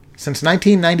Since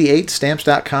 1998,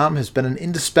 Stamps.com has been an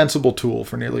indispensable tool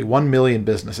for nearly 1 million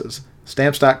businesses.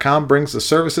 Stamps.com brings the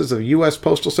services of U.S.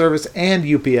 Postal Service and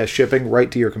UPS shipping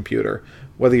right to your computer.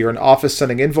 Whether you're an office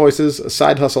sending invoices, a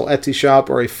side hustle Etsy shop,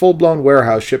 or a full-blown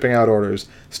warehouse shipping out orders,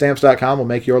 Stamps.com will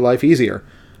make your life easier.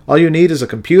 All you need is a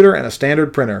computer and a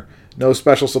standard printer. No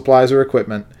special supplies or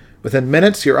equipment. Within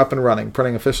minutes, you're up and running,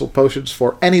 printing official postage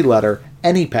for any letter,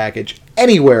 any package,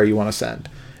 anywhere you want to send.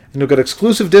 And you'll get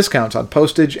exclusive discounts on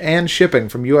postage and shipping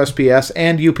from USPS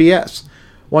and UPS.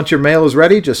 Once your mail is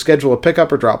ready, just schedule a pickup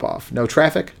or drop-off. No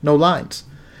traffic, no lines.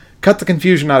 Cut the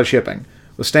confusion out of shipping.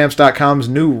 With Stamps.com's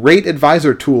new Rate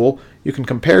Advisor tool, you can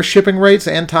compare shipping rates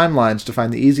and timelines to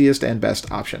find the easiest and best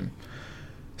option.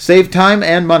 Save time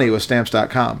and money with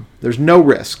Stamps.com. There's no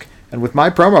risk. And with my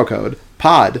promo code,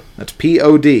 POD, that's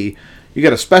P-O-D, you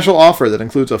get a special offer that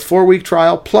includes a 4-week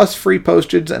trial plus free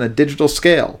postage and a digital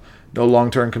scale. No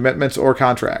long-term commitments or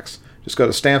contracts. Just go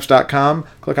to Stamps.com,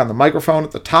 click on the microphone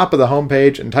at the top of the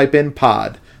homepage, and type in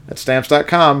POD. That's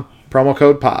Stamps.com, promo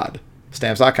code POD.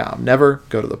 Stamps.com. Never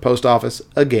go to the post office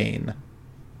again.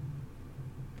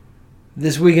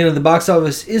 This weekend at the box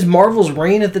office, is Marvel's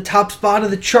reign at the top spot of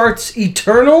the charts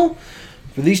eternal?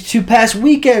 For these two past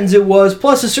weekends it was,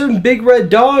 plus a certain Big Red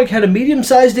Dog had a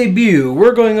medium-sized debut.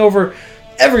 We're going over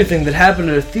everything that happened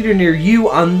at a theater near you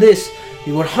on this,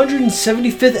 the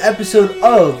 175th episode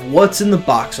of What's in the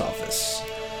Box Office.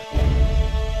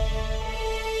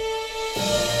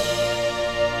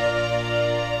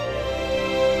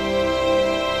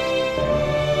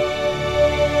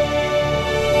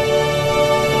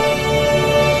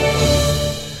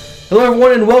 Hello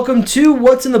everyone and welcome to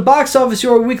What's in the Box Office,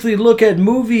 your weekly look at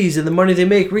movies and the money they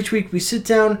make. Each week we sit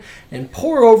down and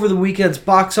pore over the weekend's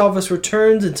box office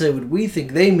returns and say what we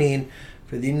think they mean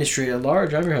for the industry at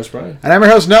large. I'm your host, Brian. And I'm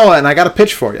your host, Noah, and I got a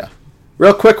pitch for you.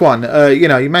 Real quick one.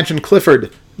 You mentioned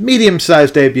Clifford.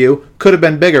 Medium-sized debut. Could have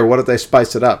been bigger. What if they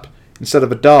spiced it up? Instead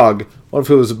of a dog, what if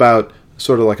it was about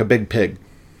sort of like a big pig?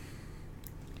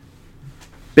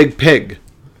 Big pig.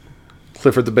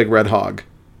 Clifford the Big Red Hog.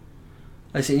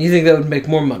 I see. You think that would make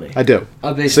more money? I do.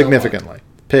 Significantly.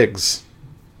 Pigs.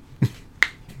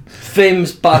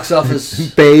 Famous box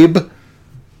office. Babe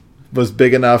was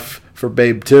big enough for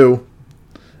Babe 2.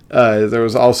 There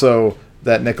was also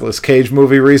that Nicolas Cage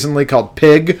movie recently called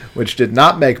Pig, which did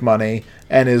not make money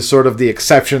and is sort of the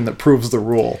exception that proves the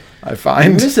rule, I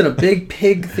find. You're missing a big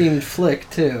pig-themed flick,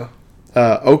 too.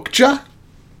 Okja?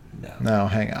 No,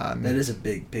 hang on. That is a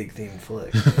big pig-themed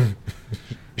flick.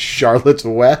 Charlotte's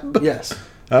Web? Yes.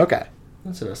 Okay.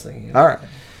 That's what I was thinking of. All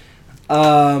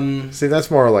right. See, that's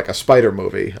more like a spider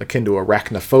movie, akin to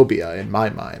Arachnophobia in my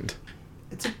mind.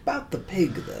 It's about the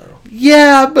pig, though.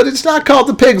 Yeah, but it's not called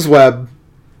The Pig's Web.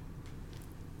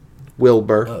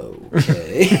 Wilbur.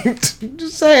 Okay.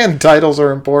 Just saying, titles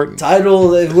are important. Title,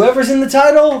 whoever's in the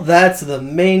title, that's the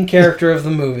main character of the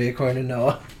movie, according to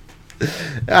Noah.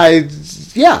 I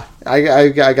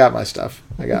got my stuff.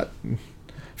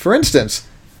 For instance,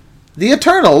 The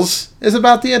Eternals is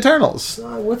about the Eternals.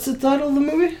 What's the title of the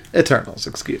movie? Eternals,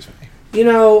 excuse me.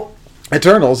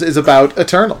 Eternals is about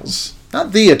Eternals.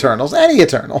 Not the Eternals, any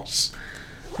Eternals.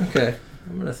 Okay.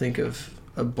 I'm going to think of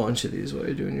a bunch of these while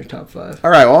you're doing your top 5.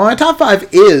 All right, well, my top 5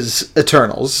 is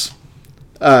Eternals.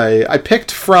 I picked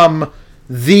from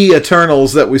the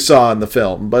Eternals that we saw in the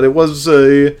film, but it was...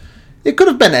 it could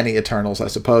have been any Eternals, I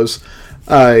suppose.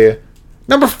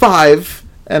 Number 5...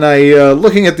 And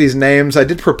looking at these names, I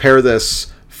did prepare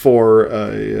this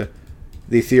for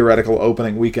the theoretical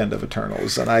opening weekend of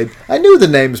Eternals, and I knew the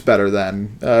names better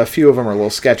then. A few of them are a little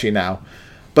sketchy now.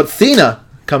 But Thena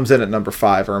comes in at number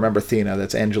 5. I remember Thena,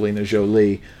 that's Angelina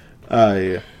Jolie.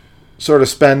 Sort of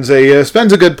spends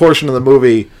a good portion of the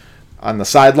movie on the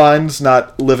sidelines,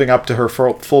 not living up to her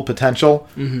full potential.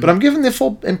 Mm-hmm. But I'm given the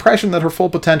full impression that her full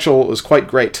potential was quite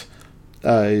great.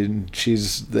 They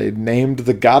named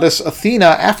the goddess Athena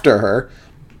after her,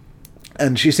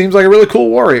 and she seems like a really cool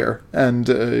warrior, and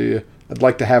I'd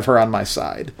like to have her on my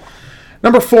side.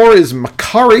 Number 4 is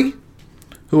Makkari,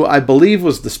 who I believe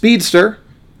was the speedster,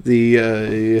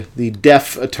 the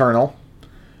deaf Eternal,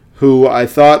 who I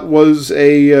thought was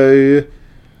it's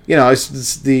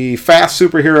the fast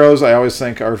superheroes I always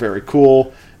think are very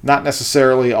cool, not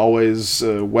necessarily always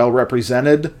well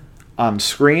represented on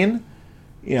screen.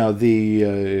 Not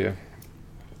the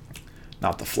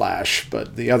Flash,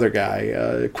 but the other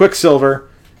guy, Quicksilver,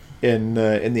 in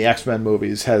the X-Men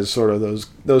movies has sort of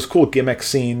those cool gimmick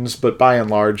scenes, but by and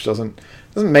large doesn't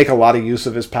make a lot of use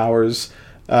of his powers.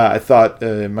 I thought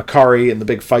Makkari in the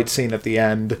big fight scene at the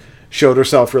end showed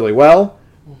herself really well,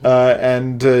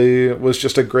 and was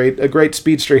just a great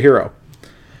speedster hero.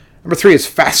 Number 3 is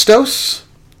Phastos,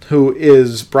 who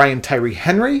is Brian Tyree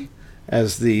Henry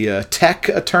as the tech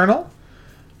Eternal,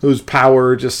 whose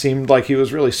power just seemed like he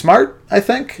was really smart, I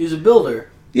think. He's a builder.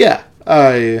 Yeah.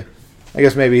 I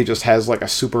guess maybe he just has like a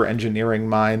super engineering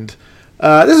mind.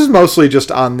 This is mostly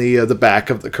just on the back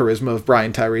of the charisma of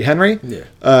Brian Tyree Henry. Yeah.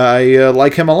 I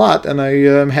like him a lot, and I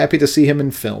am happy to see him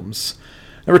in films.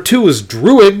 Number 2 is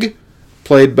Druig,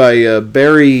 played by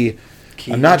Barry...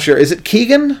 Keegan. I'm not sure. Is it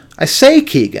Keegan? I say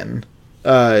Keegan.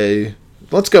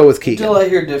 Let's go with Keegan. Until I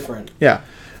hear different. Yeah.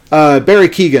 Barry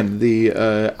Keegan, the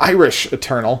Irish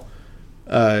Eternal,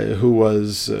 who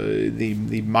was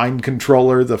the mind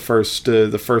controller, the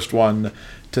first one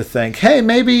to think, hey,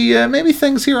 maybe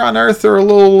things here on Earth are a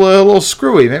little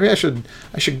screwy. Maybe I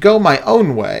should go my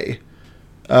own way.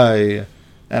 And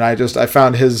I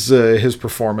found his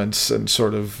performance and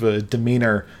sort of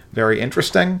demeanor very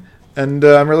interesting, and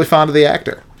I'm really fond of the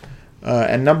actor.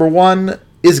 And number 1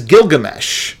 is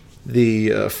Gilgamesh,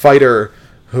 the fighter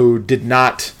who did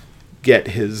not get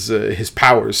his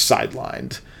powers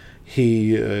sidelined.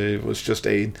 He was just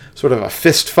a sort of a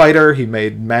fist fighter. He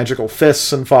made magical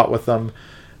fists and fought with them.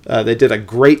 They did a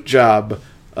great job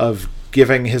of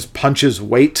giving his punches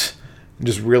weight and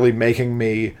just really making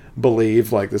me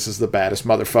believe like this is the baddest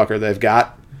motherfucker they've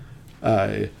got.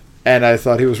 And I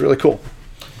thought he was really cool.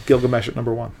 Gilgamesh at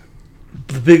number 1.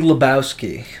 The Big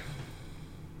Lebowski.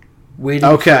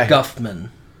 Waiting for Guffman.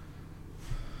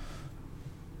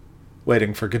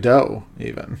 Waiting for Godot,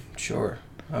 even. Sure.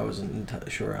 I wasn't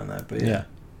sure on that, but yeah.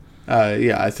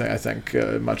 I think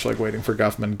much like Waiting for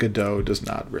Guffman, Godot does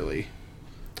not really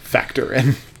factor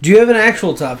in. Do you have an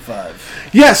actual top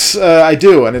 5? Yes, I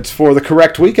do, and it's for the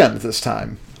correct weekend this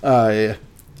time.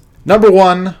 Number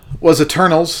 1 was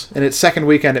Eternals. In its second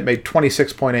weekend, it made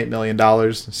 $26.8 million.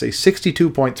 It's a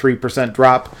 62.3%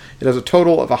 drop. It has a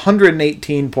total of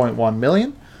 $118.1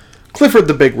 million. Clifford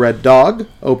the Big Red Dog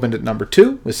opened at number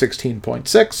 2 with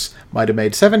 16.6. Might have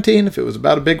made 17 if it was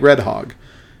about a big red hog.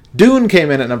 Dune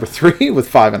came in at number 3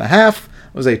 with 5.5. It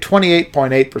was a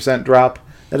 28.8% drop.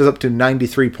 That is up to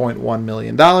 $93.1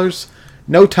 million.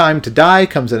 No Time to Die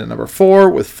comes in at number 4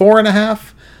 with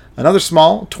 4.5. Another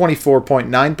small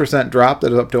 24.9% drop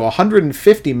that is up to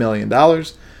 $150 million.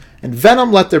 And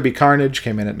Venom Let There Be Carnage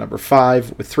came in at number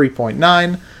 5 with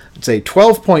 3.9. It's a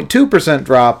 12.2%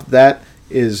 drop. That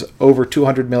is over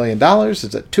 $200 million. It's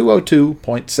at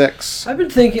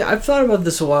 202.6. I've thought about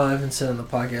this a while. I haven't said it on the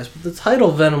podcast, but the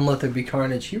title Venom Let There Be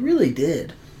Carnage, he really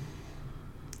did.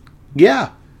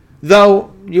 Yeah.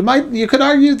 Though, you could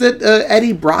argue that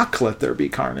Eddie Brock let there be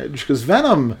carnage, because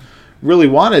Venom really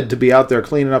wanted to be out there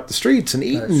cleaning up the streets and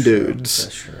eating dudes.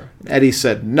 That's true. Eddie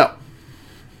said no.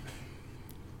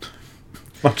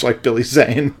 Much like Billy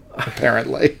Zane,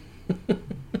 apparently.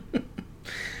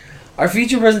 Our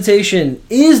feature presentation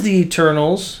is the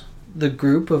Eternals, the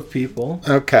group of people.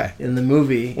 Okay. In the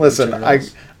movie. Listen,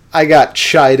 I got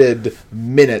chided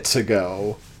minutes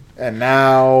ago, and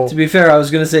now... To be fair, I was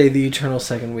going to say the Eternal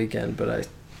second weekend, but I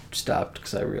stopped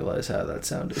because I realized how that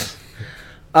sounded.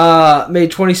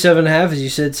 Made 27.5, as you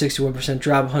said, 61%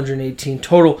 drop, 118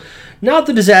 total. Not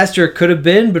the disaster it could have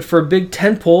been, but for a big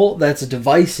tentpole that's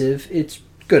divisive, it's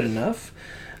good enough.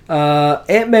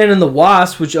 Ant-Man and the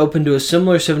Wasp, which opened to a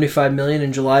similar $75 million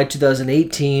in July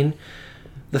 2018.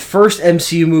 The first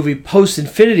MCU movie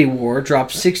post-Infinity War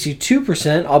dropped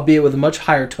 62%, albeit with a much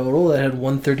higher total that had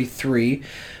 133,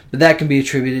 but that can be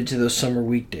attributed to those summer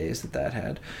weekdays that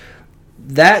had.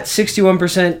 That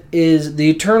 61% is the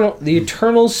Eternals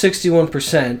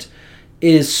 61%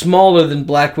 is smaller than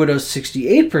Black Widow's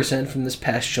 68% from this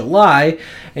past July,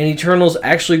 and Eternals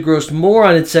actually grossed more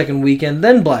on its second weekend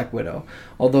than Black Widow,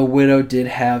 although Widow did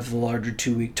have the larger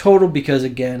 2-week total because,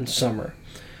 again, summer.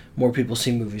 More people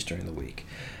see movies during the week.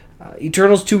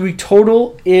 Eternals 2-week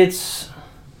total, it's...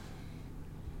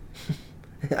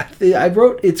 I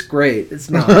wrote it's great.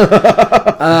 It's not.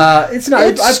 It's not.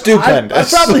 It's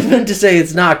stupendous. I probably meant to say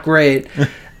it's not great.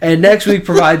 And next week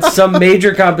provides some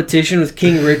major competition with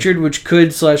King Richard, which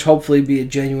could / hopefully be a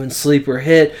genuine sleeper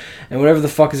hit. And whatever the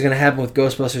fuck is going to happen with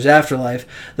Ghostbusters Afterlife,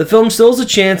 the film still has a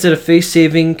chance at a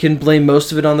face-saving, can blame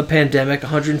most of it on the pandemic,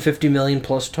 $150 million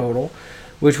plus total,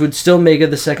 which would still make it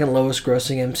the second lowest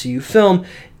grossing MCU film,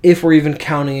 if we're even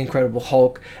counting Incredible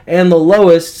Hulk, and the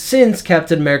lowest since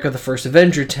Captain America the First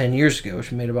Avenger 10 years ago,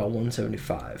 which made about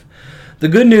 $175. The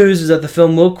good news is that the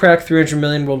film will crack $300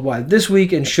 million worldwide this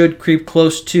week and should creep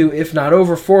close to, if not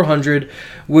over, $400,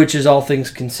 which is all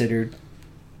things considered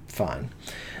fine.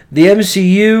 The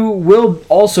MCU will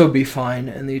also be fine,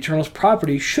 and the Eternals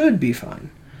property should be fine.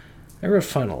 I wrote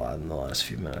fine a lot in the last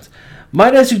few minutes.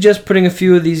 Might I suggest putting a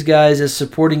few of these guys as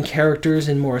supporting characters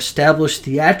in more established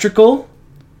theatrical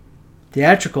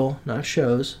Theatrical, not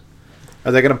shows.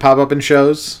 Are they going to pop up in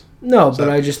shows? No, but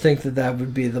I just think that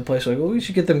would be the place. Like, well, we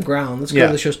should get them ground. Let's go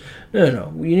to the shows.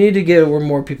 No. You need to get where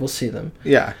more people see them.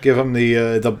 Yeah, give them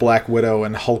the Black Widow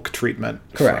and Hulk treatment.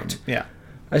 Correct. Yeah.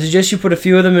 I suggest you put a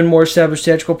few of them in more established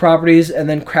theatrical properties, and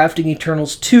then crafting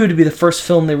Eternals 2 to be the first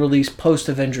film they release post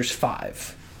Avengers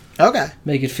 5. Okay.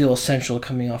 Make it feel essential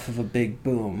coming off of a big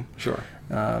boom. Sure.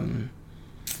 Also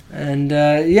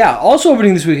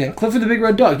opening this weekend, Clifford the Big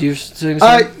Red Dog. Do you say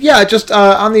just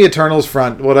on the Eternals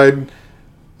front,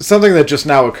 something that just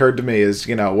now occurred to me is,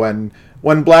 when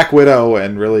Black Widow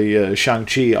and really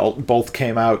Shang-Chi both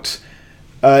came out,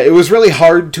 it was really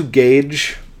hard to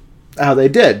gauge how they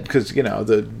did, because,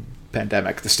 the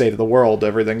pandemic, the state of the world,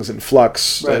 everything's in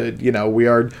flux. Right.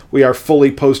 We are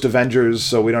fully post-Avengers,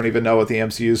 so we don't even know what the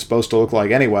MCU is supposed to look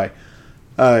like anyway.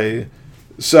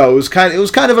 So it was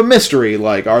kind of a mystery.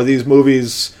 Like, are these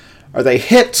movies, are they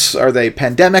hits? Are they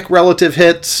pandemic relative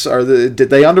hits? Did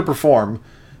they underperform?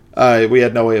 We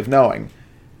had no way of knowing.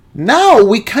 Now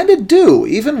we kind of do.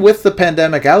 Even with the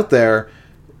pandemic out there,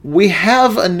 we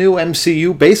have a new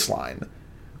MCU baseline.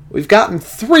 We've gotten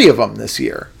 3 of them this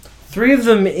year. 3 of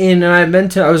them in,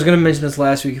 and I was going to mention this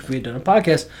last week if we had done a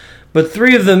podcast, but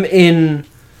 3 of them in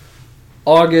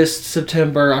August,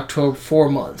 September, October, 4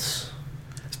 months.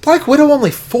 Is Black Widow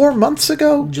only 4 months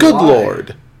ago? July. Good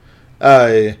Lord.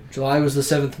 July was the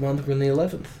 7th month, we're in the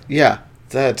 11th. Yeah,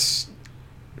 that's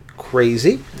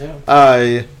crazy.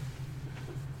 Yeah.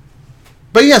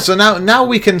 But yeah, so now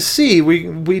we can see,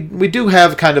 we do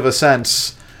have kind of a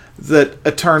sense that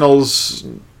Eternals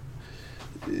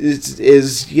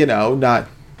is not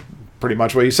pretty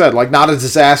much what you said, like, not a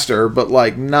disaster, but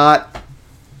like not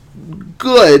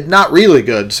good, not really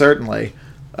good, certainly.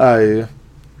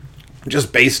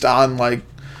 Just based on like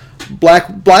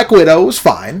Black Widow was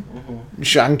fine,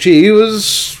 Shang-Chi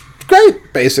was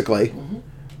great, basically,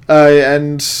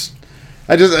 and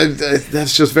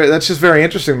that's just very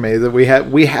interesting to me that we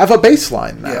have a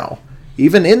baseline now. Yeah.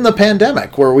 Even in the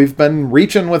pandemic, where we've been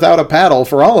reaching without a paddle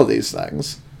for all of these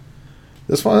things,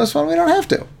 this one we don't have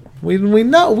to. We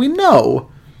know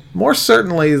more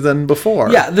certainly than before.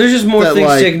 Yeah, there's just more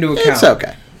things to take into account. It's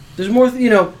okay. There's more,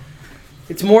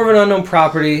 it's more of an unknown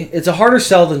property. It's a harder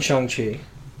sell than Shang-Chi.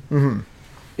 Mm-hmm.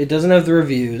 It doesn't have the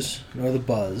reviews nor the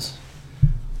buzz,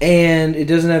 and it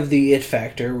doesn't have the it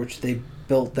factor, which they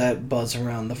built that buzz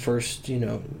around the first,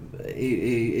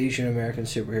 Asian American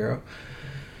superhero.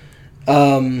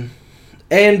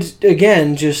 And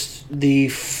again, just the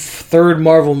third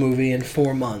Marvel movie in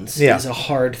 4 months is a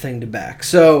hard thing to back.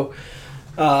 So,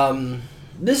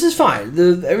 this is fine.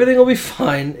 Everything will be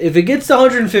fine. If it gets to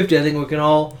 150, I think we can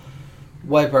all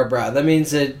wipe our brow. That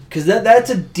means that, because that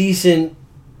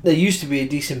used to be a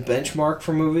decent benchmark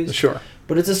for movies. Sure.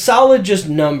 But it's a solid just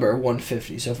number,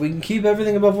 150. So if we can keep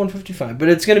everything above 155. But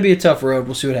it's going to be a tough road.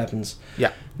 We'll see what happens.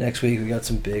 Yeah. Next week, we got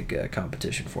some big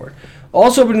competition for it.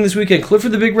 Also opening this weekend,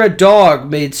 Clifford the Big Red Dog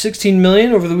made $16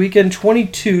 million over the weekend,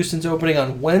 $22 million since opening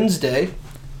on Wednesday.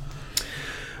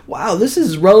 Wow, this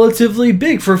is relatively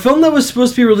big. For a film that was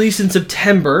supposed to be released in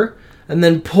September and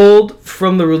then pulled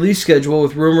from the release schedule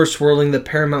with rumors swirling that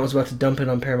Paramount was about to dump it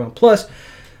on Paramount Plus,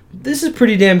 this is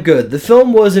pretty damn good. The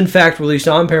film was, in fact, released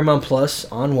on Paramount Plus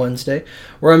on Wednesday,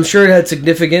 where I'm sure it had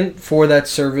significant for that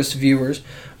service viewers.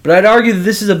 But I'd argue that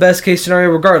this is a best-case scenario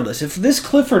regardless. If this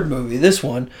Clifford movie, this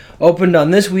one, opened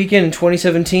on this weekend in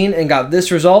 2017 and got this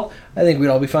result, I think we'd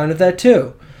all be fine with that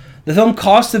too. The film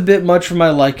cost a bit much for my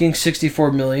liking,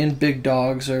 $64 million. Big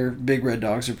Red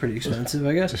Dogs are pretty expensive,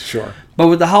 I guess. Sure. But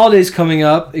with the holidays coming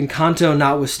up, Encanto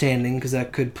notwithstanding, because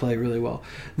that could play really well,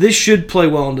 this should play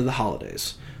well into the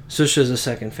holidays. So it's just a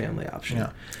second family option. Yeah.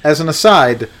 As an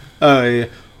aside,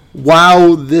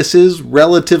 while this is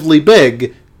relatively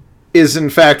big, is in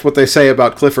fact what they say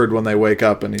about Clifford when they wake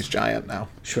up and he's giant now.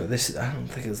 Sure, I don't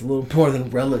think it's a little more than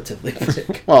relatively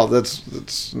big. Well,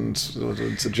 it's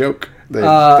a joke.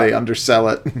 They undersell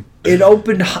it. It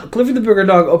opened. Clifford the Big Red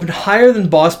Dog opened higher than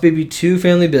Boss Baby 2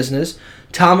 Family Business,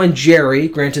 Tom and Jerry.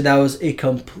 Granted, that was a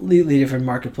completely different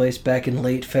marketplace back in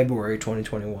late February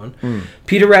 2021.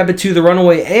 Peter Rabbit 2 The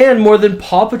Runaway, and more than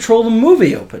Paw Patrol the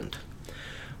movie opened.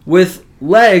 With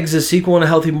legs, a sequel in a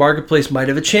healthy marketplace might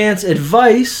have a chance.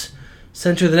 Advice: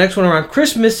 center the next one around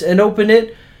Christmas and open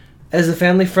it as a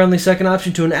family-friendly second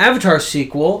option to an Avatar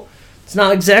sequel. It's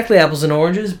not exactly apples and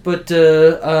oranges, but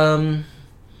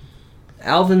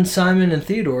Alvin, Simon, and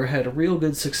Theodore had a real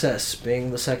good success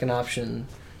being the second option.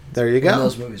 There you go. When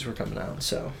those movies were coming out,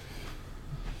 so.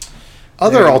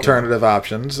 Other alternative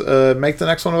options, make the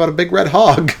next one about a big red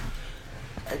hog.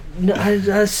 No,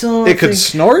 I still don't It could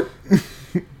snort?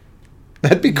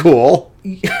 That'd be cool.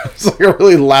 It's like a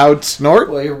really loud snort.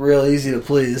 Well, you're real easy to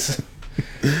please.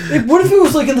 Like, what if it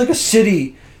was like in like a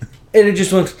city, and it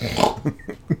just went, and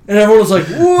everyone was like,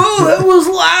 "Whoa, that was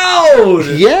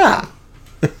loud!" Yeah.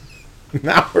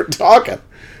 Now we're talking.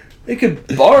 It could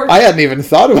bark. I hadn't even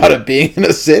thought about it being in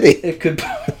a city. It could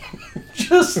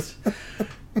just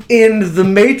in the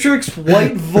Matrix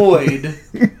white void.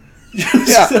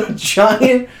 Just a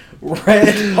giant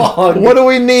red hog. What do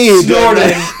we need?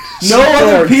 Snorting. No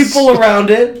other people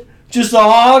around it. Just a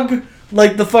hog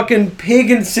like the fucking pig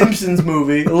in Simpsons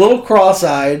movie. A little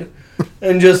cross-eyed.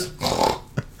 And just...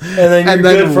 And then you're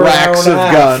good for racks an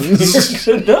hour of and a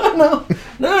half. guns.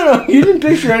 No. You didn't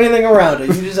picture anything around it.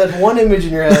 You just had one image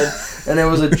in your head. And it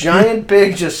was a giant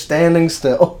pig just standing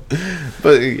still.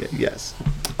 But, yes.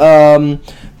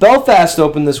 Belfast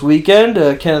opened this weekend.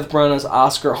 Kenneth Branagh's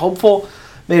Oscar hopeful.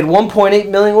 Made $1.8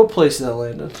 million. What place did that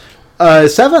land in?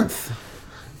 7th.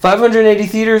 580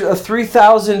 theaters, a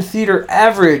 3,000 theater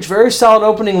average. Very solid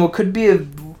opening. What could be a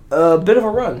bit of a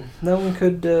run. That one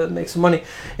could make some money.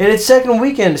 In its second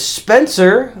weekend,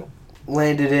 Spencer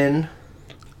landed in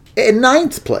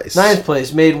 9th place. 9th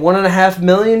place. Made $1.5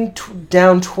 million,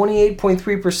 down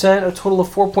 28.3%. A total of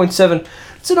 4.7.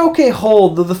 It's an okay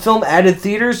hold, though the film added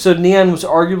theaters, so Neon was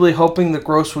arguably hoping the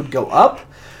gross would go up.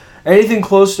 Anything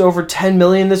close to over $10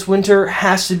 million this winter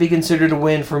has to be considered a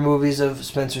win for movies of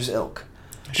Spencer's ilk.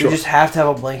 Sure. You just have to have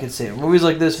a blanket statement. Movies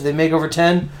like this, if they make over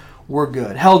 10, we're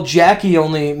good. Hell, Jackie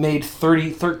only made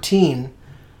 $13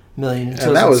 million in 2016.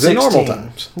 And that was in normal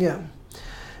times. Yeah.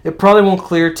 It probably won't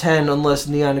clear 10 unless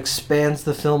Neon expands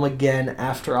the film again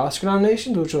after Oscar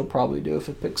nominations, which it'll probably do if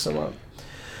it picks them up.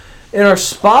 In our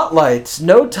spotlights,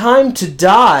 No Time to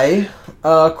Die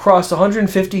crossed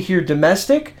 150 here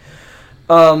domestic.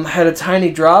 Had a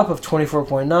tiny drop of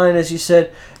 24.9, as you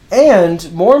said.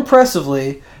 And, more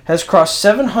impressively, has crossed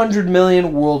 700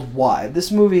 million worldwide.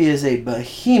 This movie is a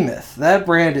behemoth. That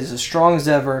brand is as strong as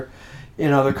ever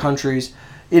in other countries.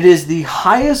 It is the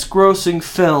highest grossing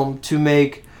film to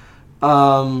make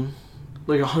like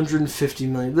 150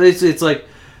 million. It's like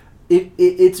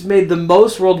it's made the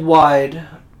most worldwide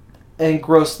and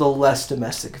grossed the less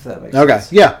domestic, if that makes sense. Okay,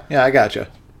 yeah, I gotcha.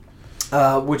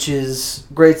 Which is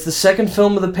great. It's the second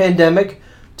film of the pandemic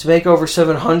to make over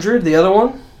 700. The other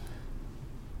one?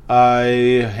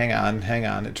 Hang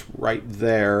on. It's right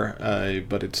there,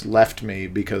 but it's left me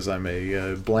because I'm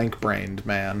a blank-brained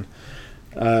man.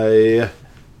 This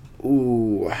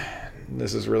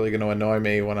is really going to annoy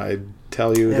me when I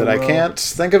tell you that I can't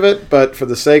think of it, but for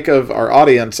the sake of our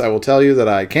audience, I will tell you that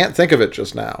I can't think of it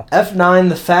just now. F9,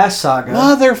 The Fast Saga.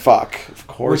 Motherfuck. Of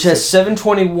course. Which has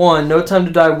 721. No Time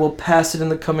to Die will pass it in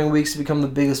the coming weeks to become the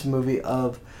biggest movie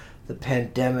of the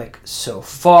pandemic so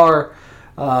far.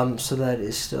 So that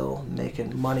is still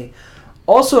making money.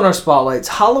 Also in our spotlights,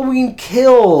 Halloween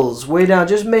Kills. Way down.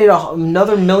 Just made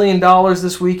another $1 million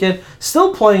this weekend.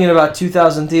 Still playing in about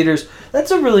 2,000 theaters.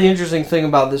 That's a really interesting thing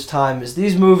about this time is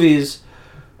these movies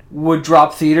would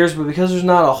drop theaters, but because there's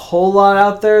not a whole lot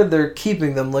out there, they're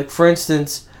keeping them. Like, for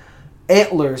instance,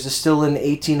 Antlers is still in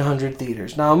 1,800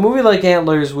 theaters. Now, a movie like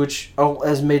Antlers, which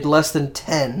has made less than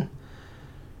 10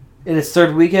 in its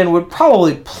third weekend, would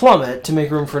probably plummet to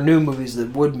make room for new movies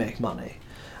that would make money.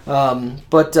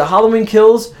 But Halloween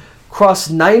Kills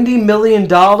crossed $90 million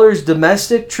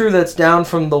domestic. True, that's down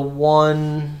from the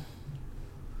 150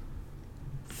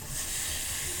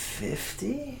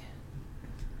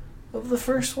 of the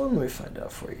first one. Let me find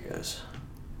out for you guys.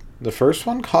 The first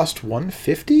one cost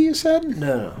 $150, you said?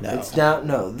 No. It's down.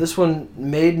 No, this one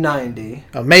made 90.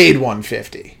 Oh, made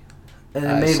 $150. And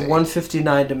it made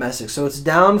 159 domestic. So it's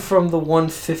down from the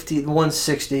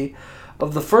 160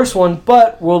 of the first one,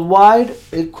 but worldwide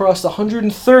it crossed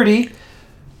 130,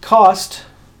 cost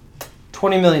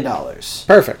 $20 million.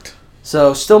 Perfect.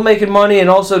 So still making money, and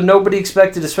also nobody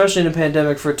expected, especially in a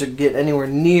pandemic, for it to get anywhere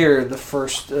near the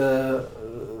first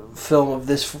film of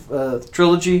this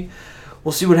trilogy.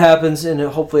 We'll see what happens in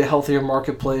hopefully a healthier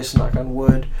marketplace, knock on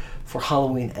wood, for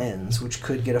Halloween Ends, which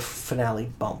could get a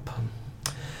finale bump.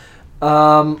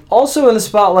 Also in the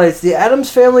spotlights, The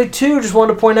Addams Family 2. Just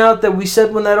wanted to point out that we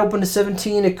said when that opened to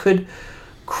 17, it could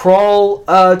crawl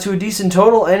to a decent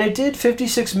total, and it did.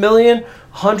 56 million,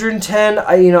 110.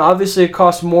 Obviously it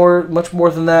costs much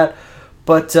more than that,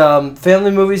 but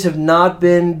family movies have not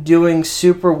been doing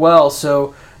super well.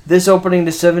 So this opening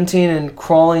to 17 and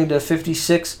crawling to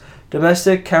 56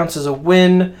 domestic counts as a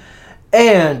win.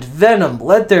 And Venom: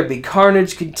 Let There Be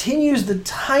Carnage continues the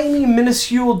tiny,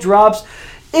 minuscule drops.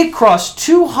 It crossed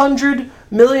 $200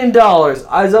 million.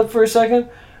 Eyes up for a second.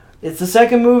 It's the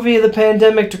second movie of the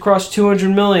pandemic to cross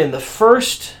 $200 million. The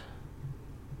first...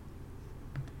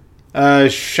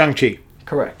 Shang-Chi.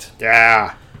 Correct.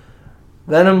 Yeah.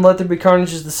 Venom: Let There Be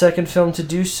Carnage is the second film to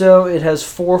do so. It has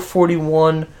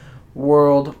 441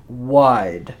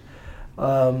 worldwide.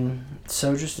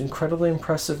 So just incredibly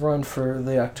impressive run for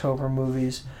the October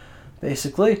movies,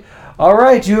 basically. All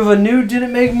right, you have a new Did It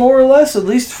Make More or Less? At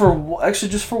least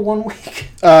just for 1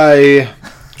 week.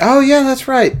 Oh, yeah, that's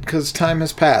right, because time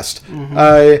has passed. Mm-hmm.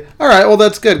 All right, well,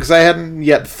 that's good, because I hadn't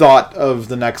yet thought of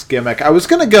the next gimmick. I was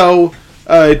going to go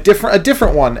a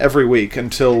different one every week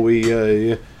until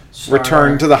we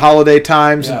return to the holiday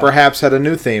times and perhaps had a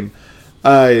new theme.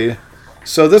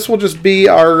 So this will just be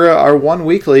our one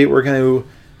weekly. We're going to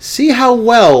see how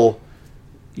well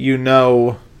you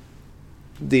know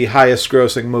the highest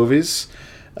grossing movies.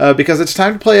 Because it's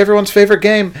time to play everyone's favorite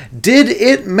game. Did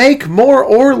it make more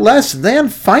or less than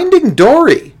Finding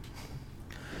Dory?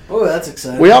 Oh, that's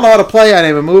exciting. We all know how to play. I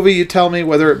name a movie. You tell me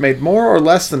whether it made more or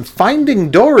less than Finding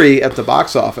Dory at the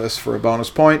box office for a bonus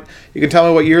point. You can tell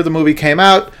me what year the movie came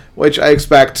out, which I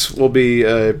expect will be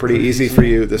pretty easy for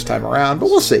you this time around, but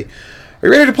we'll see. Are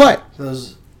you ready to play?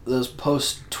 Those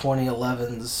post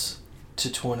 2011s to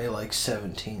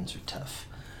 2017s are tough.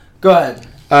 Go ahead.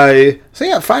 So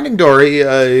yeah, Finding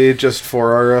Dory, just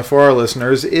for our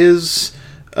listeners, is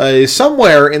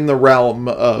somewhere in the realm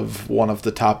of one of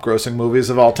the top grossing movies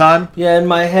of all time. Yeah, in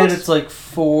my head it's like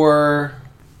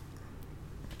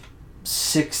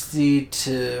 460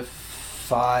 to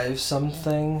 5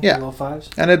 something. Yeah, low fives.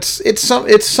 And it's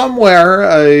somewhere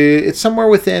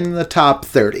within the top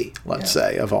 30, let's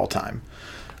say, of all time.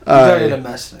 Very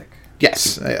domestic.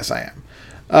 Yes, I am.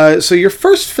 So your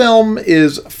first film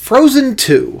is Frozen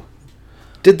 2.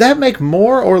 Did that make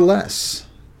more or less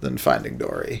than Finding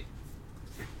Dory?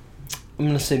 I'm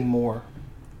going to say more.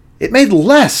 It made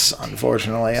less,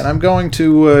 unfortunately, and I'm going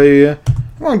to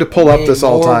pull up this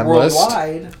all-time list.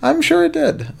 I'm sure it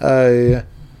did.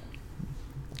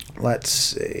 Let's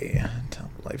see.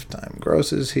 Lifetime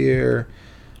grosses here.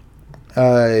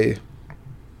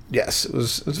 Yes, it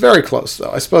was very close,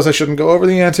 though. I suppose I shouldn't go over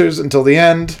the answers until the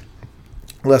end,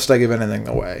 lest I give anything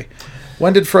away.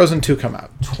 When did Frozen 2 come out?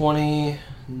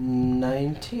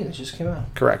 2019. It just came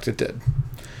out. Correct, it did.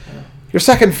 Yeah. Your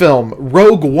second film,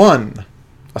 Rogue One,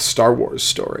 a Star Wars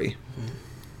story.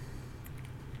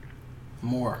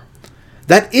 More.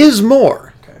 That is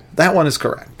more. Okay. That one is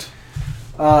correct.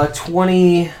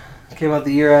 20 came out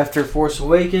the year after Force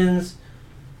Awakens,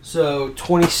 so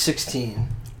 2016.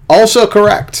 Also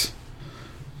correct.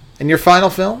 And your final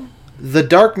film, The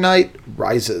Dark Knight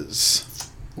Rises.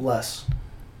 Less.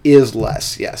 Is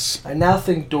less, yes. I now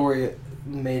think Dory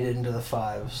made it into the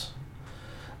fives.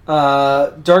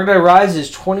 Dark Knight Rises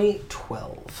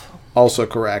 2012. Also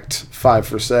correct. 5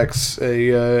 for 6.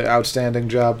 A outstanding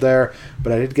job there.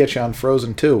 But I did get you on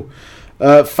Frozen 2.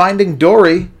 Finding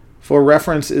Dory, for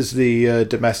reference, is the,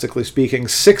 domestically speaking,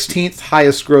 16th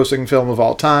highest grossing film of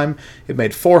all time. It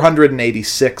made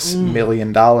 $486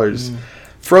 million.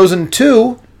 Frozen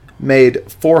 2 made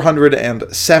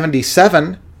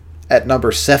 $477 at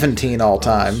number 17 all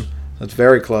time. That's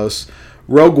very close.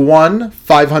 Rogue One,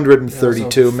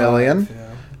 $532 million.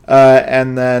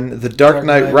 And then The Dark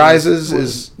Knight Rises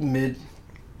is mid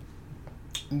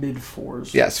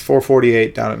fours. Yes,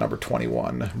 448 down at number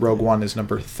 21. Rogue One is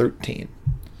number 13.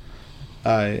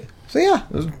 So yeah,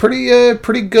 it was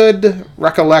pretty good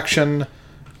recollection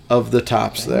of the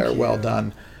tops there. Thank you. Well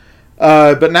done.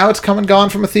 But now it's come and gone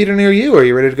from a theater near you. Are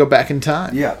you ready to go back in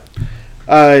time? Yeah.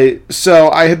 So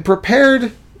I had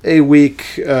prepared a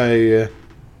week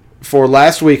for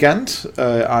last weekend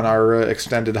on our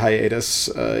extended hiatus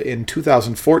in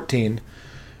 2014,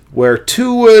 where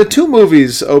two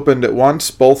movies opened at once,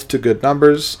 both to good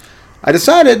numbers. I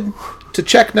decided to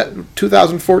check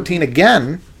 2014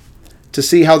 again to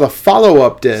see how the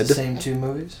follow-up did. It's the same two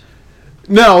movies?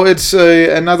 No, it's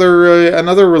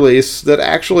another release that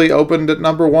actually opened at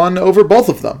number 1 over both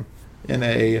of them in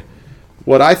a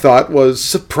what I thought was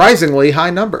surprisingly high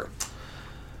number.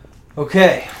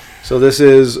 Okay. So this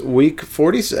is week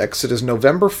 46. It is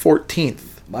November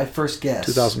 14th. My first guess.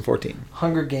 2014.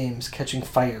 Hunger Games Catching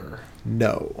Fire.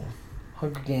 No.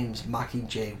 Hunger Games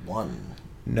Mockingjay 1.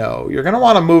 No. You're going to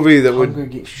want a movie that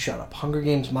would... Shut up. Hunger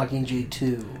Games Mockingjay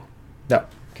 2. No.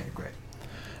 Okay, great.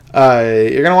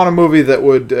 You're going to want a movie that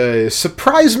would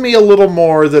surprise me a little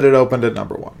more that it opened at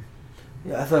number 1.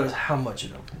 Yeah, I thought it was how much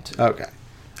it opened to. Okay.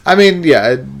 I mean,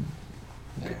 yeah,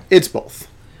 it's both.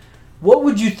 What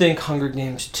would you think Hunger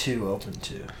Games 2 opened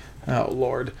to? Oh,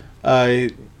 Lord.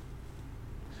 $80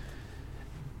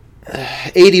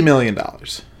 million.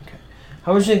 Okay.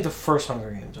 How much do you think the first Hunger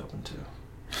Games opened to?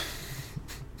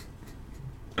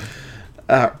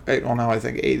 Well, now I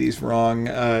think 80's wrong.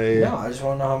 No, I just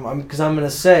want to know, because I'm going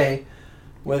to say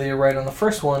Whether you're right on the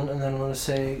first one, and then I'm going to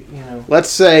say, Let's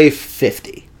say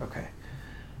 50. Okay.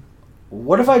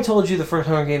 What if I told you the first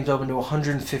Hunger Games opened to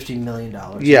 $150 million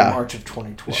in March of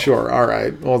 2012? Sure, all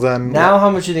right. Well, then... Now how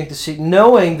much do you think the sequel...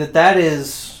 Knowing that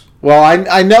is... Well,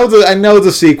 I know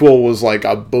the sequel was like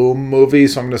a boom movie,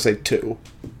 so I'm going to say 2.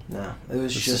 No, it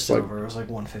was just over. It was like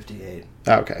 158.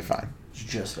 Okay, fine. It's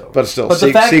just over. But still,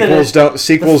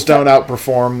 sequels don't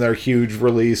outperform their huge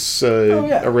release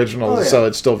originals, so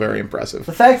it's still very impressive.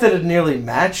 The fact that it nearly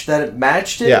matched and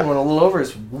went a little over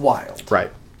is wild.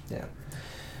 Right. Yeah.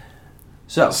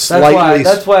 So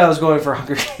that's why I was going for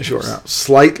Hunger Games. Sure. No.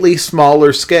 Slightly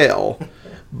smaller scale,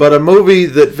 but a movie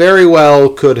that very well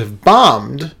could have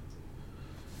bombed.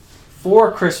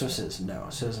 4 Christmases. No,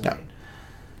 it says no.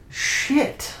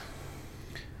 Shit.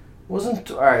 Wasn't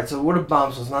alright, so what a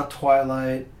bomb, so it's not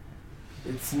Twilight.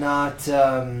 It's not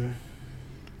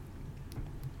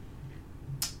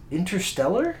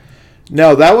Interstellar?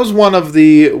 No, that was one of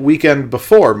the weekend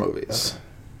before movies.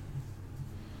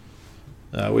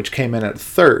 Okay. Which came in at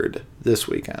 3rd this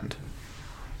weekend.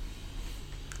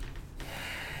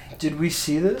 Did we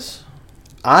see this?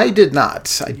 I did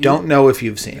not. I don't know if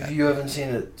you've seen it. You haven't seen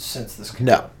it since this came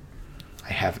out? No,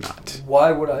 I have not.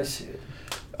 Why would I see it?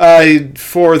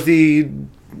 For the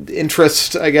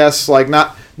interest, I guess, like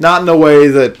not in a way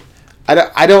that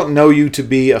I don't know you to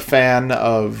be a fan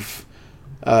of.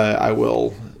 I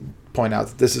will point out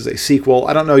that this is a sequel.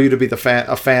 I don't know you to be a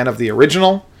fan of the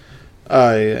original,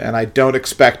 and I don't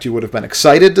expect you would have been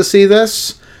excited to see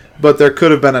this. But there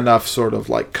could have been enough sort of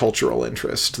like cultural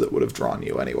interest that would have drawn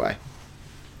you anyway.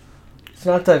 It's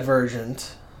not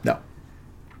Divergent. No.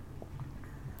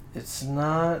 It's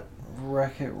not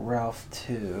Wreck-It Ralph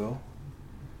 2.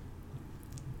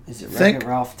 Is it Wreck-It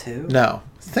Ralph 2? No.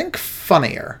 Think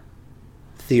funnier.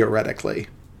 Theoretically.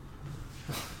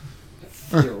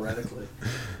 Theoretically.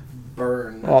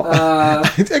 Burn. Well,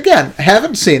 again,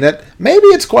 haven't seen it. Maybe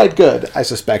it's quite good. I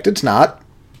suspect it's not.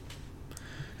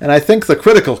 And I think the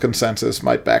critical consensus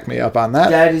might back me up on that.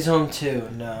 Daddy's Home 2.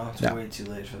 No, it's way too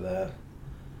late for that.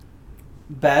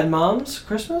 Bad Moms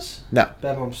Christmas? No.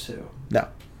 Bad Moms 2. No.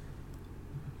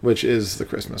 Which is the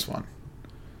Christmas one.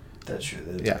 That's true.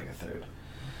 They didn't make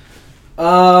a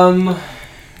 3rd.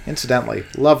 Incidentally,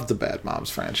 loved the Bad Moms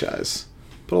franchise.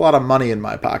 Put a lot of money in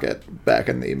my pocket back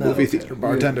in the movie theater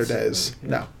bartender days.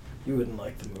 No. You wouldn't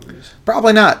like the movies.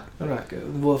 Probably not. They're not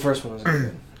good. Well, the first one was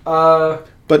good.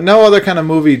 But no other kind of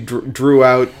movie drew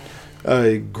out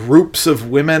groups of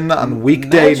women on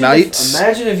weekday nights.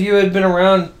 Imagine if you had been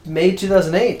around May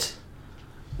 2008.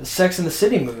 The Sex and the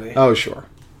City movie. Oh, sure.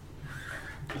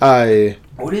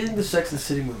 What do you think the Sex and the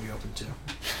City movie opened to?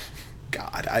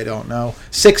 God, I don't know.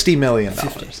 $60 million.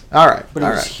 50. All right. But it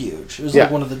was huge. It was like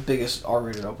one of the biggest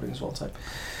R-rated openings of all time.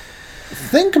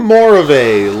 Think more of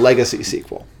a legacy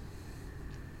sequel.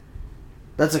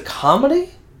 That's a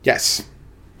comedy? Yes.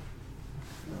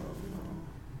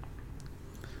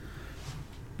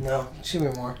 No, give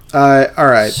me more. All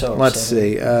right. So let's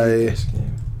see. This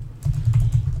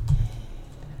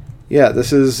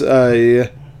is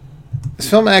this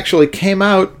film actually came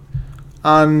out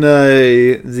on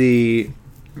the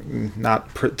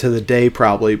not to the day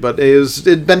probably, but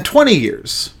it'd been 20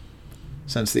 years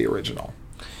since the original.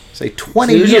 Say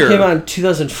 20 years. The original came out in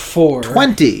 2004.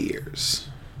 20 years.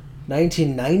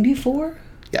 1994?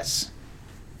 Yes.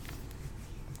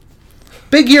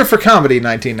 Big year for comedy,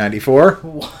 1994.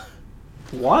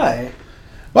 Why?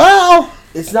 Well,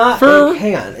 it's not.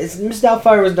 Hang on. Mrs.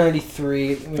 Doubtfire was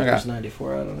 93. Maybe it was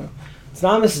 94. I don't know. It's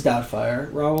not Mrs. Doubtfire.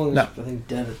 Rob Williams, I think,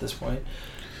 dead at this point.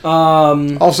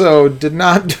 Also, did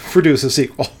not produce a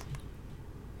sequel.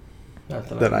 Not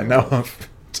that I know of.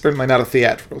 Certainly not a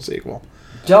theatrical sequel.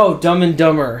 Dumb and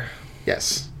Dumber.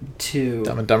 Yes. 2.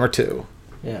 Dumb and Dumber 2.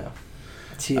 Yeah.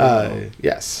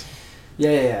 Yes.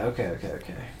 Yeah. Okay.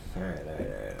 All right.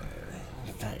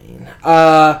 Fine.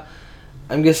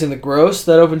 I'm guessing the gross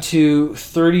that opened to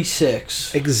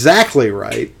 36. Exactly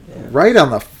right. Yeah. Right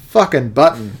on the fucking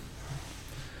button.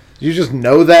 You just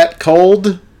know that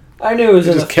cold? I knew it was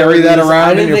in the 30s. Just carry that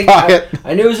around in your pocket.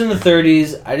 I knew it was in the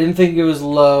 30s. I didn't think it was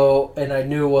low, and I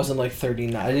knew it wasn't like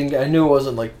 39. I knew it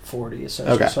wasn't like 40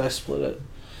 essentially. Okay. So I split it.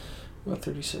 About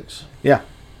 36. Yeah,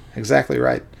 exactly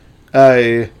right.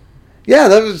 That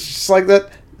was just like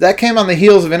that. That came on the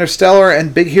heels of Interstellar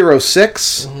and Big Hero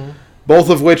 6, both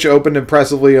of which opened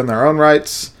impressively in their own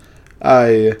rights.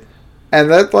 And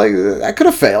that could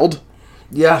have failed.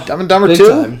 Yeah. Dumb and Dumber 2.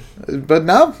 Time. But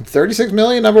no, $36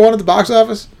 million, number 1 at the box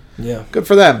office. Yeah. Good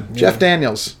for them. Yeah. Jeff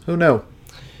Daniels. Who knew?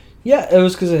 Yeah, it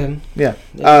was because of him. Yeah.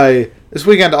 This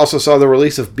weekend also saw the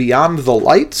release of Beyond the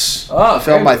Lights, Oh, a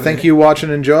film I think you watched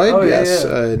and enjoyed. Oh, yeah, yes,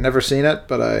 yeah. Never seen it,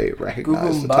 but I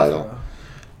recognize the Google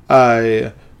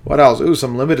title. What else? Ooh,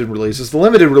 some limited releases. The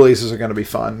limited releases are going to be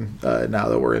fun now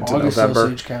that we're into August November.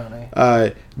 Osage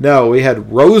County. No, we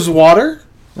had Rosewater,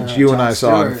 which you and Jon I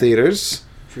saw in Stewart. theaters.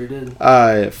 Sure did.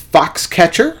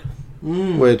 Foxcatcher,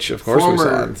 which of course we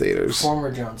saw in theaters.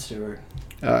 Former Jon Stewart.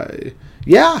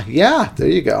 Yeah, there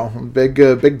you go.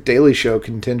 Big Daily Show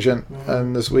contingent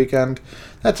this weekend.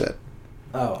 That's it.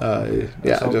 Oh. I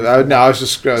was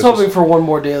just hoping for one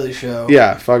more Daily Show.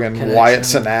 Yeah, fucking connection. Wyatt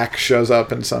Cenac shows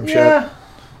up in some Yeah. shit.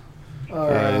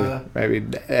 Or, Maybe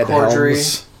Ed Cordry.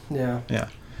 Helms. Yeah.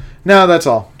 No, that's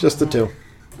all. Just the two.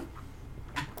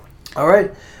 All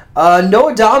right.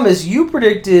 Noah Damas, you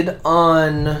predicted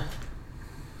on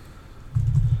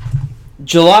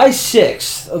July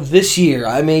 6th of this year,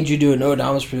 I made you do a Noah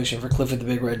Damas prediction for Clifford the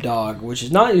Big Red Dog, which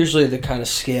is not usually the kind of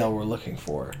scale we're looking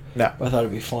for. No. But I thought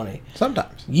it'd be funny.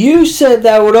 Sometimes. You said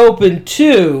that would open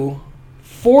to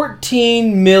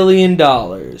 $14 million.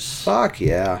 Fuck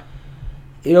yeah.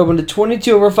 It opened to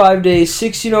 22 over 5 days,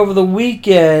 16 over the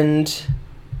weekend.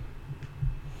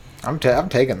 I'm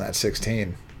taking that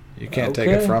 16. You can't take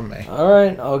it from me. All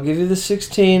right, I'll give you the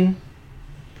 16.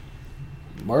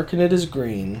 Marking it as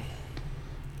green.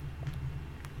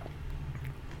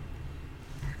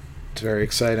 It's very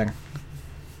exciting.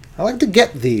 I like to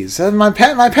get these. And my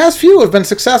past few have been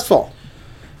successful.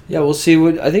 Yeah, we'll see.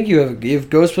 What I think you have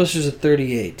Ghostbusters at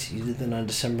 38. You did that on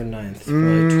December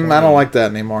 9th. I don't like that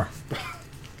anymore.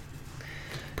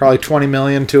 Probably 20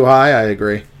 million too high. I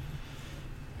agree.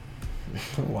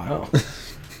 Wow.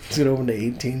 It's going to open to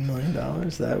 $18 million.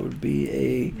 That would be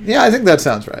a... Yeah, I think that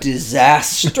sounds right.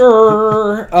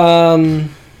 Disaster. All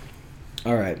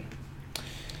right.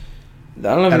 I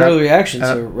don't have early reaction,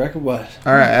 so record what?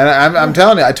 All right, and I'm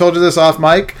telling you, I told you this off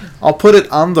mic. I'll put it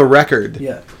on the record.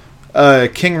 Yeah.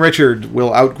 King Richard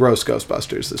will outgross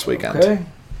Ghostbusters this weekend. Okay.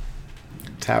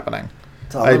 It's happening.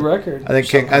 It's on the record. I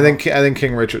think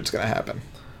King Richard's going to happen.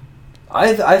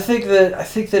 I think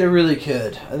that it really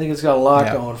could. I think it's got a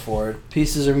lot going for it.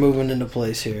 Pieces are moving into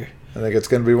place here. I think it's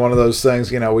going to be one of those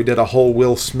things. You know, we did a whole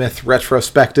Will Smith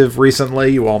retrospective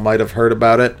recently. You all might have heard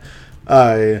about it.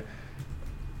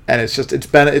 And it's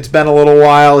been a little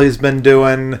while. He's been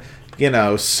doing,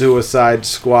 Suicide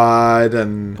Squad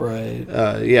and Bright.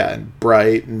 And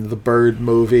Bright and the Bird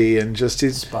movie and just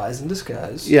he's Spies in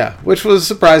Disguise. Yeah, which was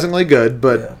surprisingly good,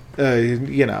 but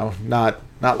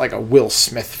not like a Will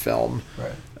Smith film.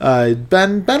 Right.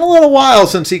 Been a little while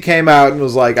since he came out and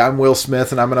was like, I'm Will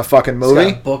Smith and I'm in a fucking movie.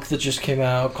 He's got a book that just came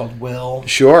out called Will.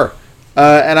 Sure.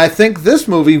 And I think this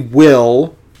movie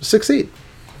will succeed.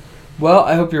 Well,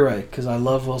 I hope you're right, because I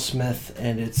love Will Smith,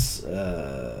 and it's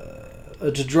a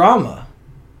drama.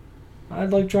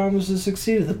 I'd like dramas to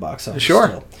succeed at the box office. Sure.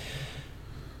 Still.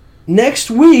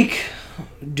 Next week,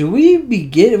 do we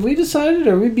begin? Have we decided?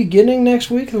 Are we beginning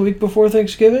next week, the week before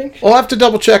Thanksgiving? We'll have to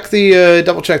double check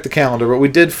the calendar, but we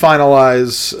did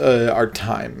finalize our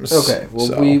times. Okay. Well,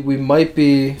 so. we might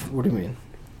be. What do you mean?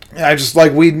 I just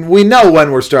we know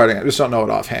when we're starting. I just don't know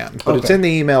it offhand, but it's in the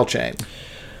email chain.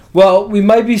 Well, we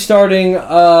might be starting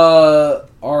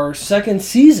our second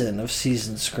season of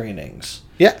season screenings.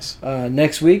 Yes.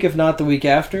 Next week, if not the week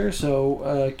after.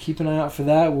 So keep an eye out for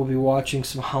that. We'll be watching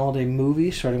some holiday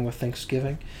movies, starting with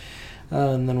Thanksgiving,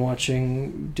 and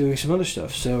then doing some other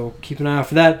stuff. So keep an eye out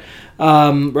for that.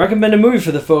 Recommend a movie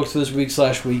for the folks this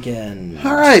week/weekend.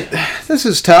 All right. This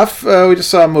is tough. We just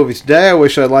saw a movie today. I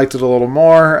wish I liked it a little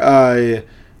more.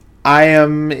 I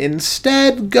am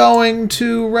instead going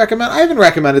to recommend... I haven't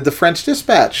recommended The French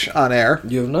Dispatch on air.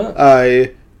 You have not?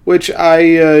 Which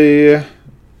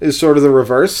is sort of the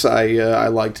reverse. I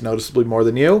liked noticeably more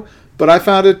than you, but I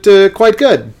found it quite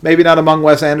good. Maybe not among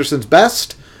Wes Anderson's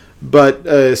best,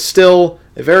 but still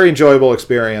a very enjoyable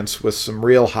experience with some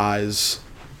real highs.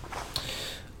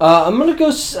 I'm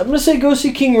gonna say go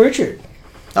see King Richard.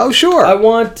 Oh, sure. I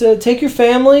want to take your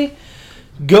family...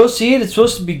 Go see it. It's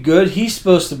supposed to be good. He's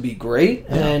supposed to be great,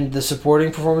 and the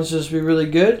supporting performances will be really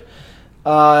good.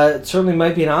 It certainly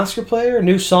might be an Oscar player. A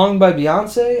new song by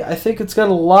Beyonce. I think it's got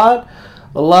a lot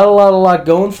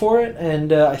going for it,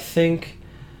 and I think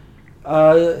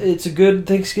it's a good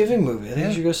Thanksgiving movie. I think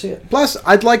you should go see it. Plus,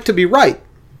 I'd like to be right,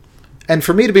 and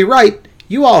for me to be right,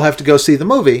 you all have to go see the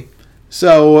movie.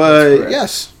 So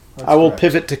yes, I will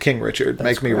pivot to King Richard.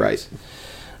 Make me right.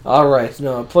 All right.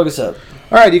 No, plug us up.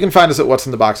 All right, you can find us at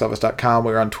what'sintheboxoffice.com.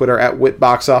 We're on Twitter at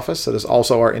WitBoxOffice. That is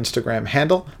also our Instagram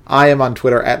handle. I am on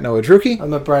Twitter at Noah Druki.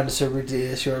 I'm at Brian DeSerber,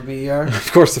 DSURBER.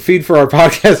 Of course, the feed for our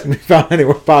podcast can be found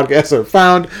anywhere podcasts are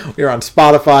found. We are on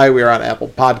Spotify. We are on Apple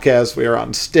Podcasts. We are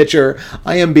on Stitcher.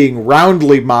 I am being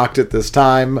roundly mocked at this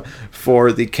time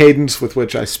for the cadence with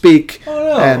which I speak. Oh,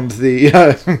 no. And the...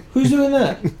 Who's doing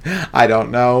that? I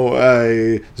don't know.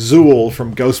 Zool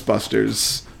from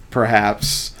Ghostbusters,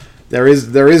 perhaps. There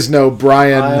is no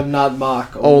Brian. I am not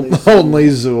Mock. Only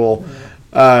Zool.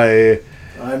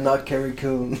 I'm not Carrie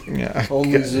Coon. Yeah.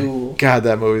 Only Zool. God,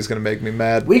 that movie's gonna make me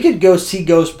mad. We could go see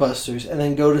Ghostbusters and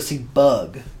then go to see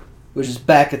Bug, which is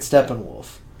back at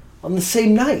Steppenwolf, on the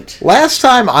same night. Last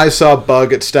time I saw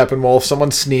Bug at Steppenwolf,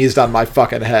 someone sneezed on my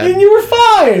fucking head. And you were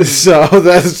fine! So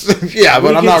that's... Yeah,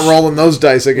 but I'm not rolling those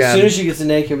dice again. As soon as she gets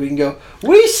naked, we can go,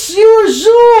 we see your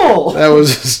Zool! That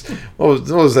was... What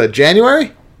was that,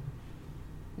 January?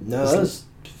 No, that was...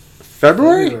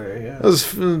 February? Yeah. It was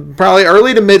probably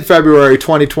early to mid-February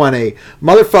 2020.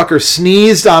 Motherfucker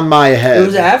sneezed on my head. It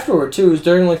was afterward, too. It was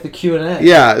during, like, the Q&A.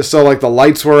 Yeah, so, like, the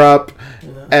lights were up,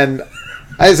 and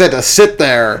I just had to sit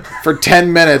there for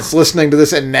 10 minutes listening to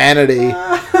this inanity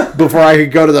before I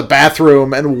could go to the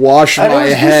bathroom and wash my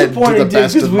head to the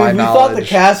best of my knowledge. We thought the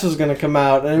cast was going to come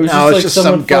out, and it was No, just it's like just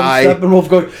someone some guy. from Steppenwolf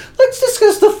going, let's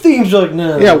discuss the themes. You're like,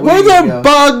 no. Yeah, we were can there go.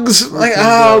 bugs? Like,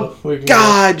 We can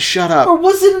God, go. shut up. Or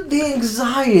was it the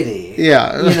anxiety?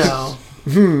 Yeah. You know.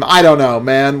 I don't know,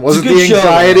 man. Was it It's a the good show,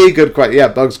 anxiety? though. Good question. Yeah,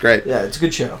 Bug's great. Yeah, it's a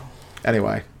good show.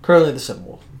 Anyway, Currently the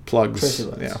Steppenwolf. plugs. Tracy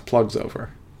Letts. Yeah, plugs over.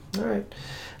 All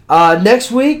right.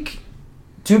 Next week,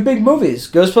 2 big movies: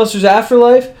 Ghostbusters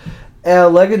Afterlife,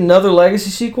 another Legacy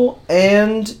sequel,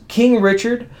 and King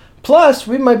Richard. Plus,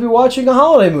 we might be watching a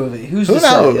holiday movie. Who knows?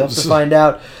 You'll have to find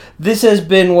out. This has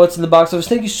been What's in the Box Office.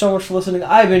 Thank you so much for listening.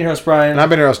 I've been your host, Brian. And I've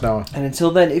been your host, Noah. And until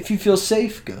then, if you feel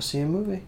safe, go see a movie.